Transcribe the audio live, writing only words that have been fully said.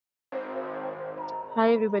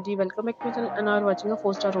Hi everybody, welcome back to my channel and now we're watching a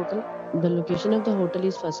 4-star hotel. The location of the hotel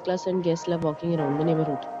is first class and guests love walking around the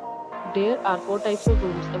neighborhood. There are 4 types of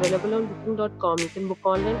rooms available on booking.com. You can book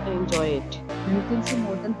online and enjoy it. You can see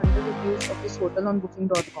more than 100 reviews of this hotel on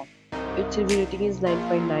booking.com. Its review rating is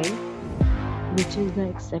 9.9, which is the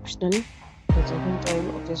exceptional. The check-in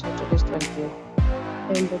time of this hotel is 12 p.m.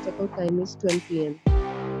 and the check-out time is 12 p.m.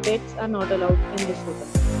 Pets are not allowed in this hotel.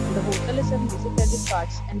 The hotel is on basic credit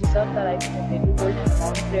cards and reserves the right to temporarily hold an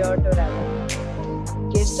amount prior to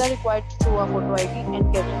arrival. Guests are required to show a photo ID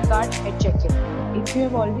and credit card at check-in. If you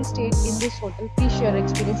have already stayed in this hotel, please share your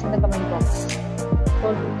experience in the comment box.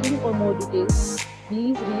 For booking or more details,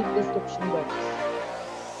 please read description box.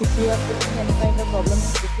 If you are facing any kind of problem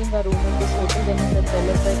in booking a room in this hotel, then you can tell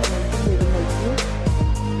us by commenting. We will help you.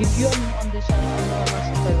 If you are new on this channel and you have not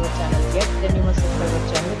subscribed our channel yet, then you must subscribe our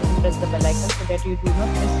channel and press the bell icon so that you do not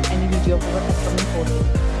miss any video of our upcoming hotel.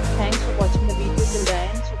 Thanks for watching the video till the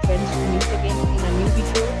end. So friends, we meet again in a new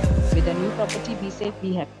video with a new property. Be safe,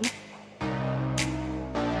 be happy.